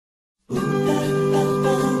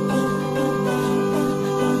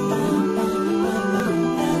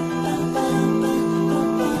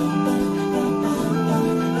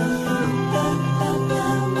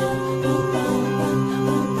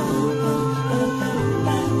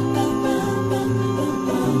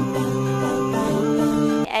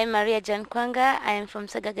Sega John Kwanga. I am from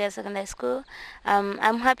Sega Girls Secondary School.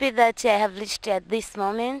 I'm happy that I have reached at this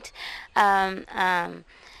moment. I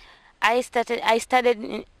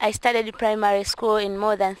studied primary school in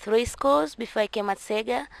more than 3 schools before I came at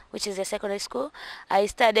Sega, which is a secondary school. I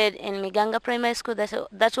studied in Miganga Primary School.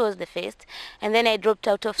 That was the first, and then I dropped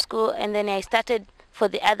out of school, and then I started for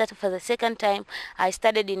the second time. I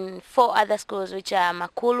studied in 4 other schools, which are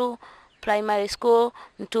Makulu Primary School,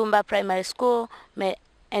 Mtumba Primary School,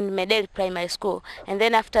 and Medel Primary School. And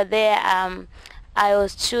then after there, I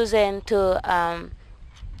was chosen to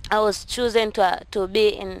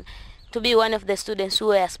be one of the students who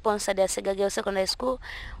were sponsored at Sega Girls Secondary School,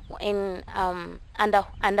 in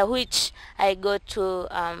under which I got to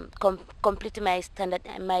complete my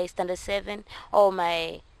standard 7 or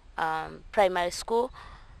my primary school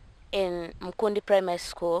in Mkundi Primary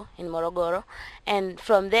School in Morogoro, and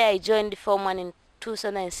from there I joined Form 1 in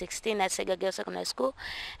 2016 at Sega Girls Secondary School,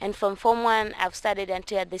 and from Form 1 I've studied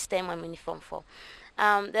until at this time I'm in Form 4.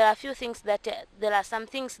 There are some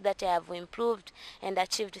things that I have improved and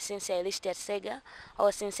achieved since I reached at Sega,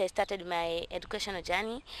 or since I started my educational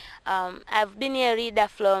journey. I've been a reader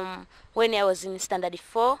from when I was in Standard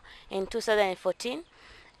 4 in 2014.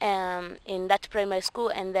 In that primary school,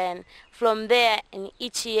 and then from there, in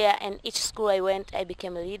each year and each school I went, I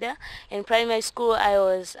became a leader. In primary school, I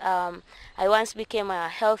once became a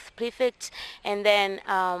health prefect, and then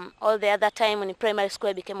all the other time in primary school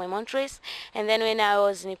I became a monitress, and then when I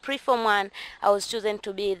was in pre-form 1, I was chosen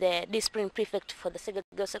to be the discipline prefect for the Sega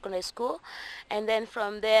Girls Secondary School, and then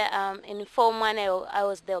from there, in Form 1, I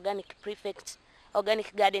was the organic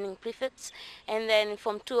gardening prefects, and then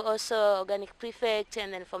Form 2 also organic prefect,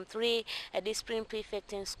 and then Form 3 a discipline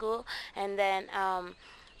prefect in school, and then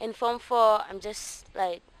in Form 4 I'm just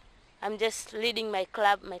leading my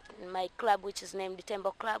club, my club, which is named the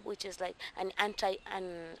Tembo Club, which is like an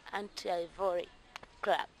anti-ivory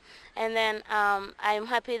club. And then I'm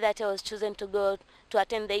happy that I was chosen to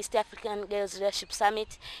attend the East African Girls Leadership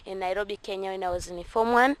Summit in Nairobi, Kenya when I was in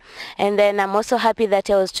Form 1. And then I'm also happy that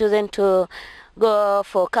I was chosen to go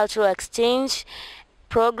for cultural exchange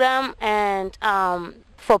program and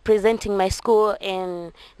for presenting my school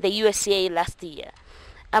in the USA last year.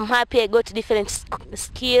 I'm happy I got different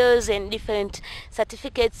skills and different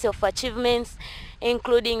certificates of achievements,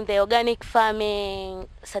 including the organic farming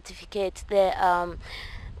certificate, the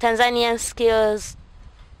Tanzanian skills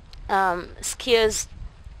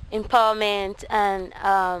empowerment, and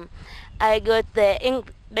I got the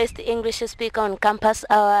Best English Speaker on Campus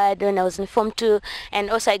Award when I was in Form 2, and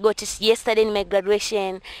also I got it yesterday in my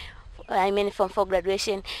graduation, Form 4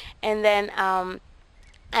 graduation, and then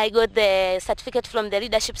I got the certificate from the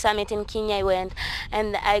Leadership Summit in Kenya I went,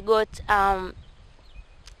 and I got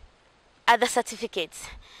other certificates.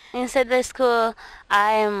 Inside the school,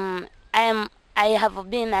 I have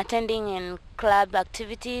been attending in club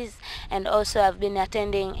activities, and also I've been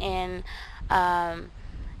attending in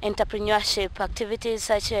entrepreneurship activities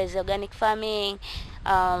such as organic farming,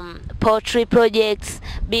 poultry projects,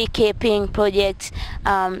 beekeeping projects,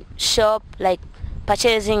 shop like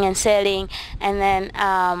purchasing and selling, and then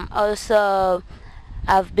also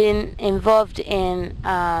I've been involved in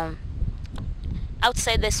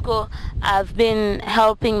outside the school. I've been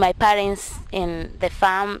helping my parents in the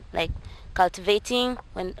farm, like cultivating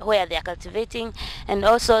where they are cultivating, and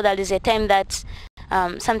also there is a time that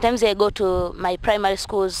sometimes I go to my primary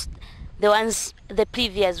schools, the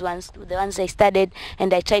previous ones, the ones I studied,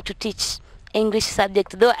 and I try to teach English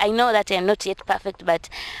subject, though I know that I am not yet perfect, but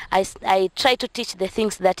I try to teach the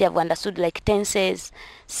things that I've understood, like tenses,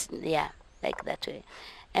 yeah, like that way.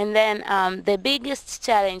 And then the biggest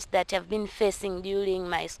challenge that I've been facing during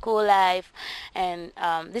my school life, and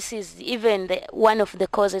this is even one of the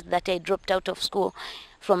causes that I dropped out of school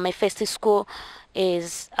from my first school,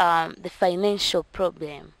 is the financial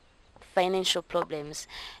problems.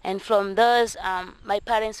 And from those, my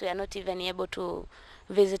parents were not even able to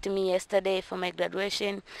visit me yesterday for my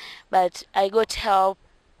graduation, but I got help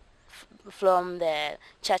from the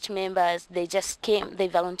church members. They just came, they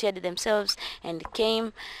volunteered themselves and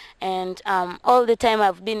came, and all the time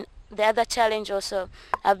the other challenge also,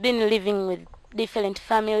 I've been living with different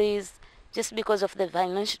families just because of the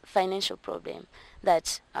financial problem,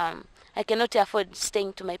 that I cannot afford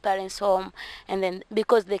staying to my parents' home, and then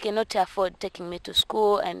because they cannot afford taking me to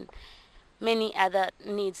school and many other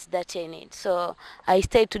needs that I need. So I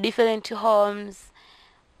stay to different homes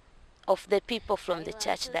of the people from the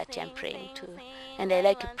church that I'm praying to. And I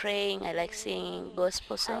like praying, I like singing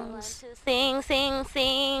gospel songs. Sing,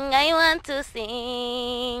 I want to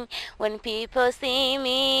sing. When people see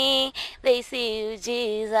me, they see you,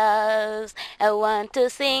 Jesus. I want to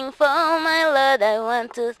sing for my Lord. I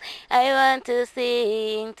want to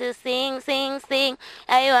sing, sing.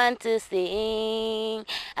 I want to sing.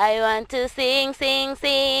 I want to sing, sing.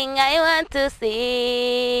 I want to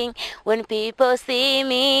sing. When people see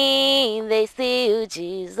me, they see you,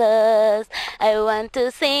 Jesus. I want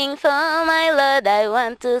to sing for my Lord. I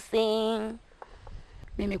want to sing.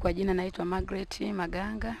 Mimi kwa jina naitwa Margaret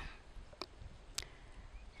Maganga.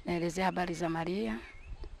 Naelezea habari za Maria.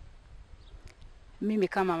 Mimi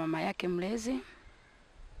kama mama yake mlezi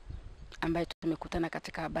ambaye tumekutana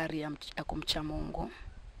katika habari ya kumcha Mungu.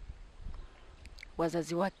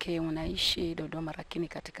 Wazazi wake wanaishi Dodoma, lakini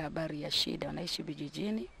katika habari ya shida wanaishi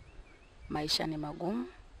vijijini. Maisha ni magumu.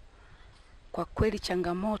 Kwa kweli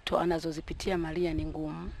changamoto anazozipitia Maria ni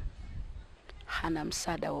ngumu. Hana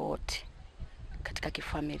msaada wowote katika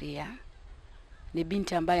kifamilia. Ni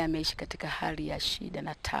binti ambaye ameishi katika hali ya shida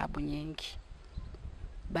na taabu nyingi.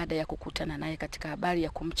 Baada ya kukutana naye katika habari ya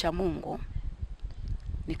kumcha Mungu,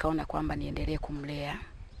 nikaona kwamba niendelee kumlea,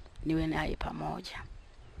 niwe naye pamoja.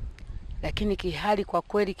 Lakini kihali, kwa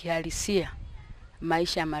kweli kihalisia,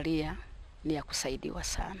 maisha ya Maria ni ya kusaidiwa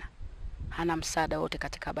sana. Hana msaada wote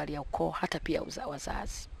katika habari ya ukoo, hata pia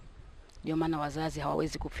wazazi. Ndio maana wazazi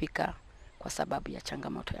hawawezi kufika kwa sababu ya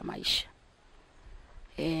changamoto ya maisha.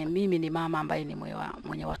 Mimi ni mama ambaye ni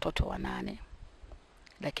mwenye watoto 8.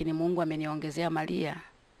 Lakini Mungu ameniongezea Maria,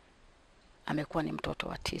 amekuwa ni mtoto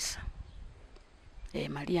wa 9.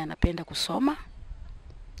 Maria anapenda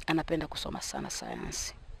kusoma sana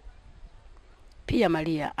sayansi. Pia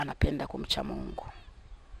Maria anapenda kumcha Mungu.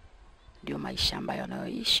 Ndio maisha ambayo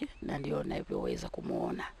anayoishi na ndio ninavyoweza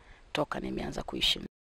kumuona toka nimeanza kuishi.